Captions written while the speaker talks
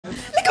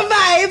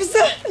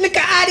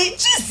Daddy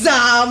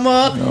Chisam.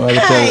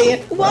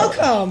 Hi,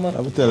 welcome. I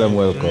will tell them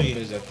welcome.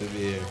 Pleasure to be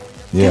here.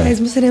 Yeah. Guys,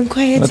 must them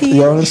quiet.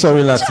 You're so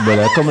relaxed,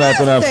 brother. Come like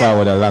when I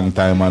forward a long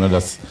time and I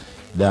just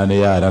down the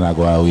yard and I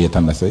go and wait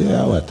and I say,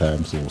 yeah, what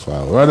time so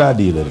far? What I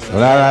deal with this?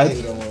 All right?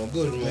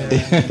 Good, man.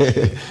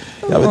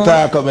 Yeah, we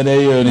talk up in the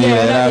ear, you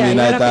know, I mean,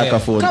 I talk a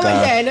phone Come call.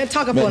 on, yeah,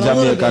 talk a phone.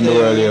 Jamaican the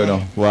world, you know,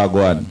 what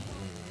go on.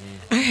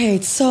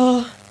 Alright,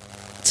 so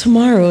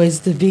tomorrow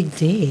is the big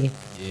day.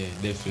 Yeah,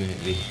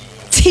 definitely.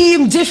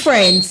 Team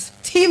different.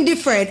 Team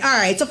different.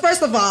 Alright, so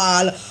first of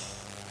all,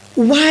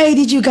 why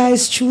did you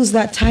guys choose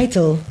that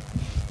title?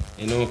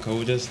 You know, cause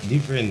we're just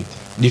different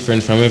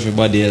from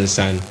everybody else,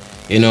 and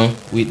you know,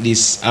 with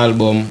this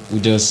album, we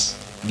just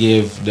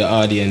gave the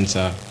audience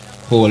a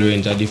whole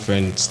range of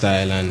different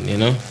style and you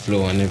know,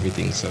 flow and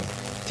everything. So,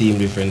 team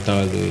different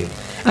all the way.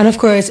 And of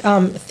course,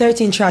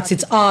 13 tracks.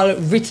 It's all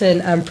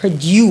written and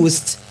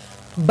produced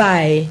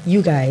by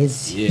you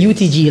guys, yes.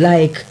 UTG.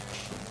 Like,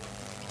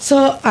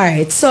 so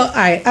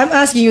alright. I'm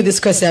asking you this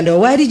question though.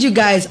 Why did you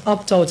guys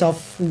opt out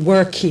of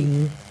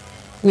working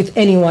with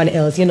anyone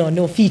else? You know,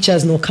 no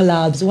features, no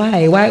collabs.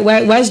 Why?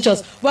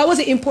 Why was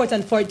it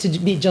important for it to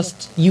be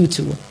just you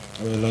two?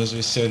 Well, as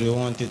we said, we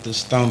wanted to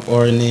stamp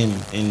our name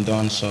in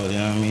dancehall, you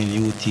know what I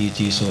mean,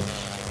 UTG. So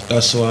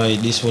that's why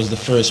this was the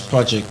first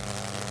project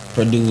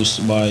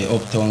produced by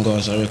Uptown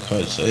Gaza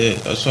Records. So yeah,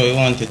 that's why we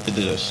wanted to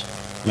do this.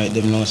 Make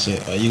them know say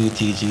a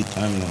UTG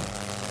time now.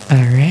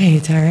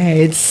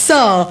 Alright.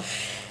 So,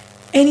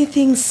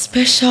 anything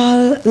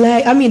special?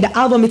 Like, I mean, the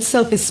album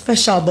itself is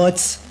special,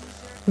 but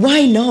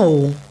why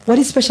now? What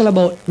is special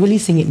about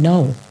releasing it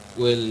now?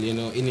 Well, you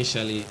know,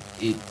 initially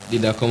it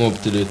did come up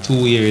to the 2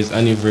 years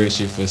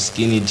anniversary for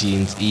Skinny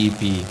Jeans EP,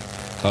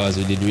 because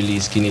we did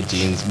release Skinny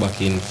Jeans back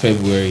in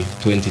February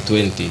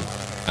 2020,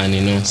 and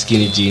you know,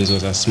 Skinny Jeans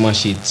was a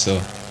smash hit. So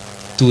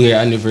 2-year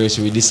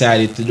anniversary, we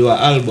decided to do an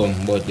album,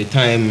 but the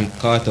time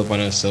caught up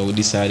on us, so we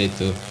decided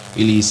to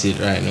release it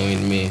right now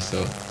in May.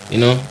 So you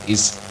know,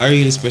 it's a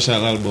really special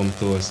album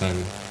to us, and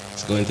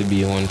it's going to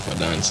be one for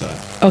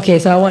dancehall. Okay,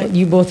 so I want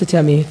you both to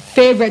tell me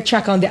favorite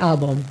track on the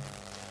album.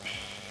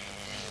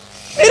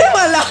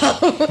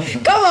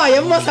 Come on,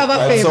 you must have a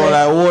favorite. So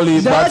like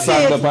holy bad That's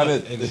song up on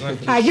it.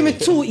 Exactly. Alright, give me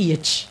 2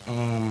 each.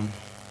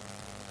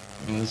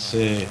 Let's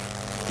say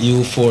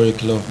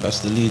Euphoric Love, that's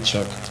the lead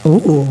track.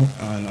 Ooh.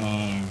 And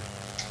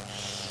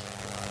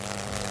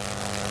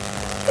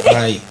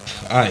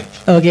Hype.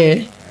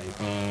 Okay.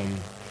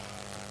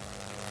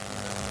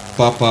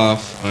 Pop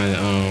Off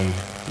and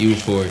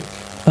Euphoric.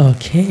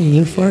 Okay,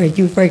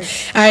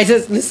 euphoric. Alright,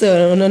 just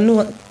listen, I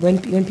know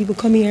when people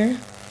come here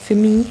for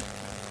me,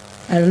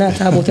 I'm not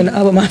talking about an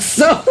album,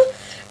 so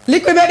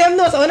Likkle make them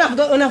know, so I'm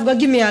going to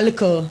give me a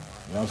little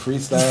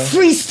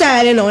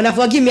freestyle, you know, and I'm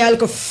going to give me a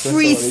little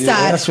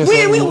freestyle.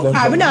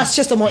 We're not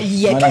stressed about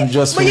yet. Man, I'm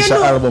just finished the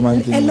album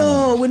and thing.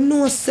 Hello, we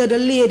know, so the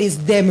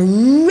ladies,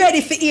 them ready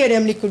for hear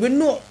them, Likkle. We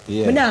know,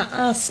 we not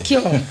ask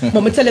you,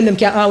 but we tell them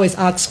can always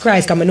ask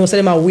Christ, because I know so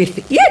them are wait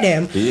for hear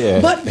them.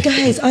 Yeah. But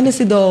guys,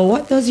 honestly though,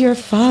 what does your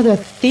father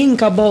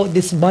think about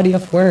this body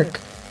of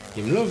work?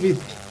 Him love it.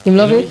 Him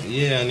love it?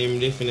 Yeah, and I'm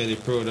definitely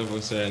proud of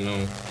us right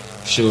now.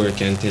 Sure, I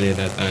can tell you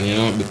that, and you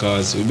know,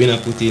 because we've been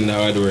putting in the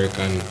hard work,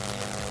 and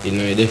you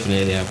know, it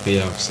definitely a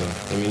payoff. So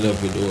I'm in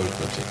love with the whole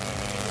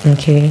project.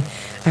 Okay,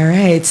 all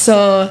right.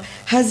 So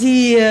has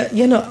he,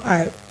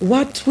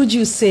 what would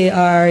you say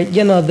are,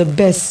 the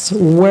best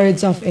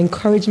words of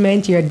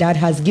encouragement your dad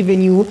has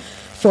given you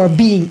for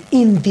being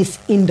in this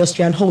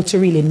industry and how to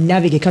really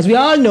navigate? Because we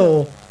all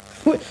know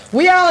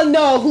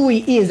who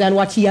he is and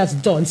what he has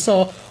done.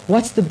 So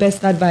what's the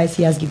best advice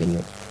he has given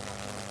you?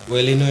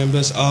 Well, you know, I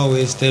just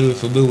always tell me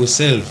to be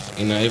yourself,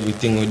 you know,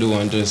 everything we do,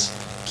 and just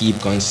keep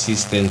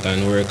consistent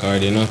and work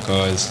hard, you know,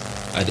 because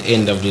at the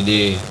end of the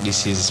day,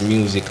 this is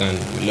music and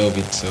we love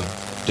it, so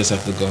just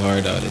have to go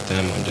hard all the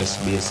time and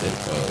just be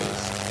yourself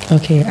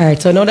always. Okay, all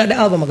right. So now that the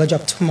album is going to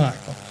drop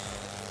tomorrow,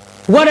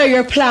 what are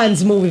your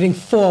plans moving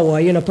forward?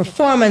 You know,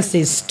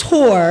 performances,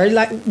 tour,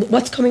 like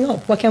what's coming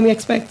up? What can we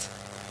expect?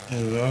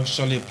 Yeah, we're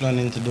actually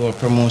planning to do a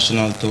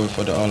promotional tour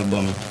for the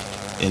album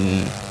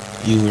in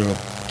Europe,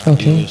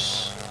 okay,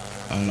 US,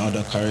 and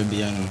other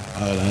Caribbean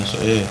islands.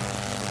 So yeah,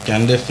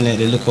 can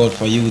definitely look out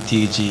for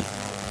UTG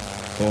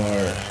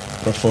for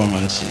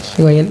performances.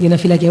 You know,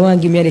 feel like you want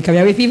to give me any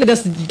camera. If people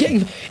just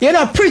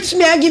preach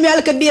me and give me a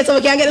little date so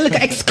we can get a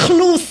little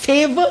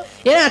exclusive.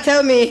 You know,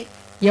 tell me.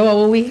 You want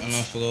to wait? I'm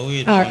not for the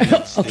wait. All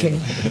right. Okay.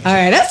 All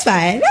right. That's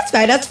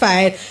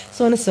fine.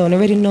 So on the sound,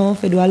 already know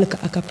if I do a little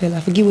acapella,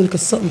 if I give you a little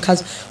something,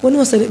 because we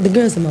know so the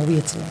girls them are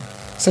waiting.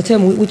 So tell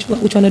me which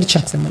one of the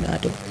tracks I'm gonna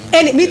do.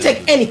 Me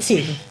take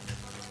anything.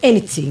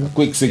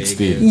 Quick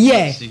 16.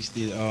 Yeah.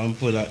 16.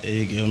 Pull that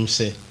egg.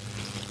 Say,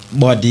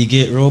 body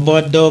get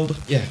robot dub.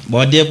 Yeah.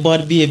 Body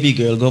bad baby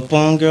girl go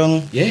pound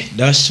ground. Yeah.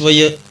 That's why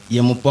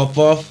you mu pop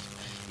off.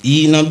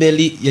 In a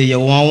belly, you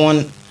want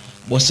one.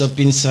 Bust up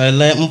inside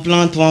like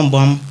plant one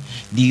bomb.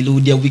 Deal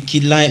with your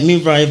wicked like me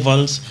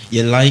rivals.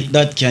 You like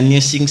that? Can you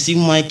sing? See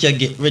Mike, you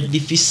get ready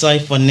for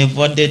cypher.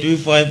 Never dead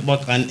revive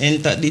back and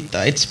enter the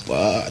tight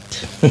spot.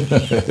 Too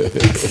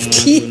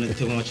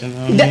much, you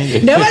know what I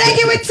mean? Nobody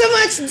give it too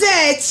much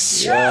dead.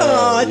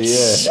 Sure.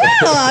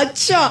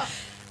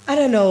 I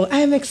don't know.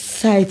 I'm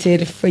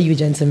excited for you,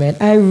 gentlemen.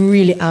 I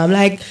really am.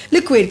 Like,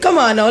 Liquid, come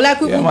on now.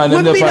 Like, yeah, man,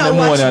 them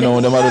watching it.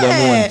 Them do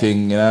their own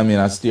thing. You know what I mean?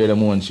 I steer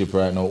them own ship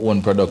right now.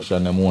 Own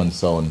production, them own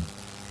sound.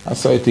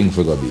 That's how I think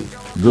for gonna be.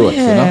 Growth,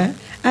 you know?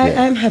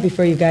 I'm happy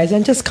for you guys.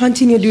 And just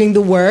continue doing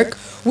the work.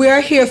 We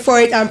are here for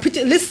it. I'm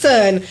pretty...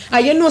 Listen,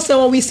 you know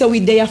someone we say we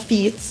their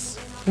feet.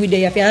 We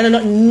their feet. I don't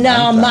know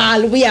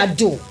normal we are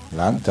do.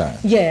 Long time.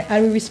 Yeah,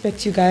 and we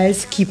respect you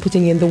guys. Keep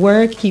putting in the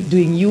work. Keep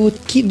doing you.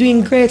 Keep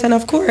doing great. And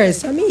of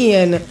course, I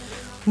mean,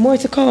 more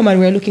to come, and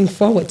we're looking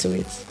forward to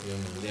it.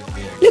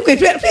 Look, play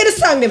the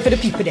song then for the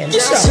people then. Yeah,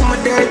 some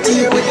of that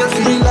tea where you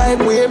feel like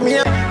we're me.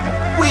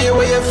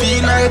 Where you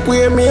feel like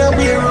we're me.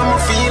 Where I'ma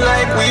feel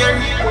like we're.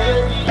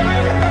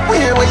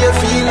 Where you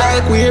feel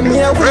like we're me.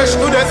 Fresh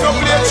to the top,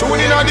 they're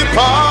tuning on the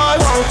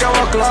past. Punk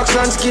our clocks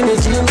and skinny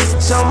jeans.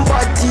 Some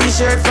bad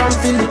t-shirt from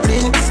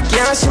Philippines.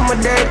 Can't see my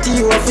dirty,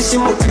 you have to see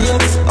my clean.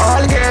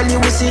 All girl you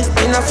will see,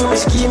 enough for my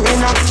scheme,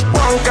 enough.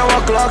 Punk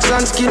our clocks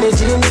and skinny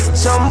jeans.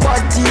 Some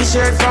bad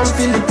t-shirt from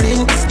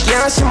Philippines.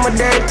 Can't see my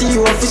dirty,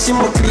 you have to see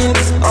my clean.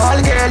 All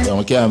girl. Yeah,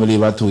 I can't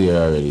believe I'm 2 years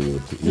already.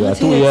 You are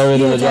 2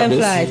 years already.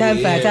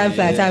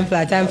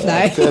 Time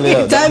fly.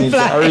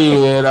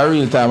 A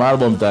real time,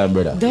 album time,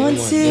 brother. Don't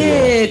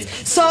it?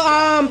 So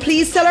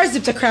please tell our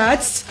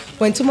Ziptocrats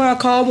when tomorrow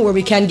come where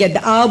we can get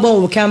the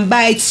album, we can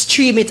buy it,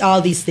 stream it,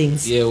 all these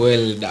things. Yeah,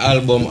 well, the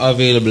album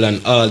available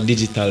on all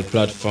digital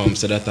platforms,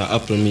 so that are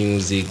Apple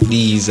Music,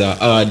 Deezer,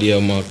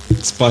 Audiomack,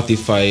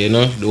 Spotify, you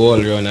know, the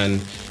whole run.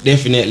 And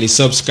definitely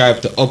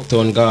subscribe to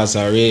Uptown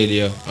Gaza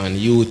Radio on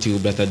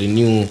YouTube, that are the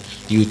new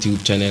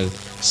YouTube channel.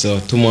 So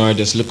tomorrow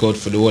just look out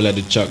for the whole of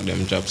the track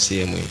them drop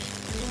same way.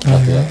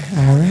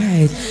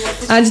 Alright.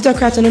 And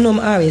Ziptocrats, I don't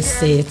know, I always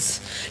say it.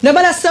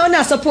 Nobody say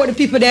now support the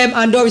people them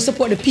and don't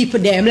support the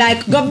people them.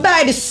 Like, go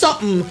buy the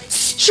something,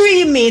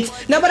 stream it.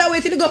 Nobody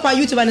wait till you go up on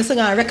YouTube and sing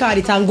and record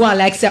it and go on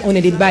like say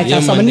only did buy it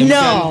or something.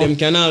 No. Them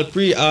can all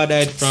pre-order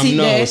it from See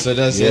now. there? So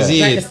that's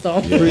Like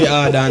it.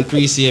 Pre-order and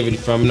pre-save it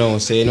from now.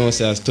 So you know,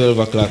 say it's 12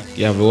 o'clock,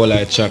 you have the whole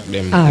I track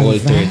them, all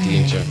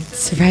 13 track.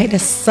 That's right,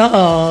 that's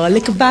all.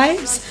 Likkle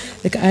Vybz,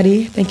 Likkle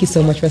Addy, thank you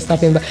so much for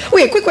stopping by.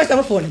 Wait, quick question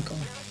on my phone.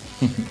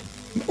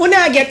 When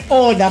I get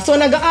older, so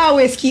I go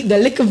always keep the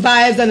Likkle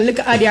Vybz and the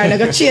Likkle Addy and I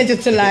go change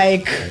it to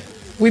like,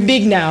 we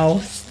big now,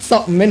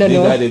 something, I don't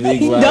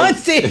know. Don't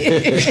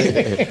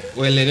say.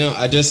 Well, you know,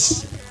 I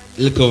just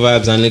Likkle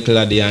Vybz and Likkle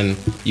Addy and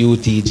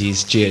UTG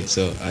straight,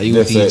 so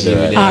UTG.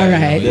 Right.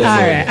 Alright.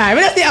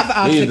 But that's the upper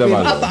option.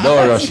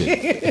 Don't rush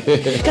it.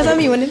 Because I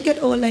mean, when it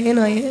get older, you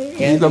know,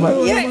 yeah. Come a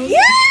little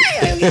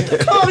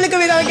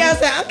bit on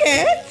gas,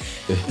 okay.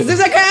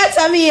 Ziptocrats,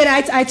 I mean,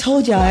 I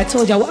told you,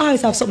 we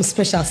always have something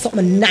special,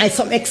 something nice,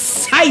 something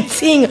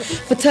exciting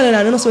for telling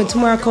you. So when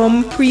tomorrow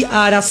come,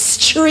 pre-order,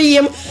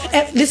 stream.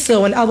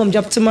 Listen, when the album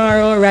drop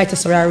tomorrow, right,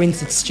 so I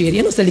rinse it straight.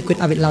 You know, so Liquid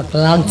have it long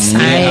time.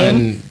 Yeah,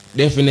 and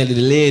definitely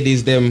the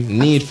ladies, them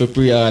need for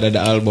pre-order the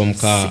album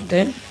car.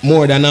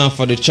 More than half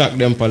for the track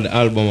them for the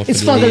album.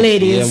 It's for the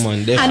ladies. Yeah, man,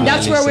 definitely. And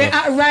that's where we're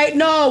at right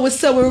now.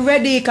 So we're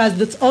ready because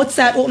the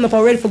outside open up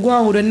already for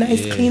going with a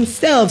nice clean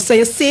self. So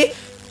you see,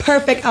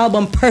 perfect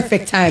album,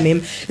 perfect timing.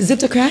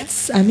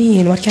 Ziptocrats, I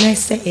mean, what can I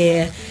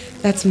say?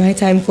 That's my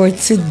time for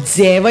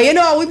today. But you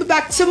know, we'll be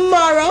back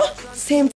tomorrow. Same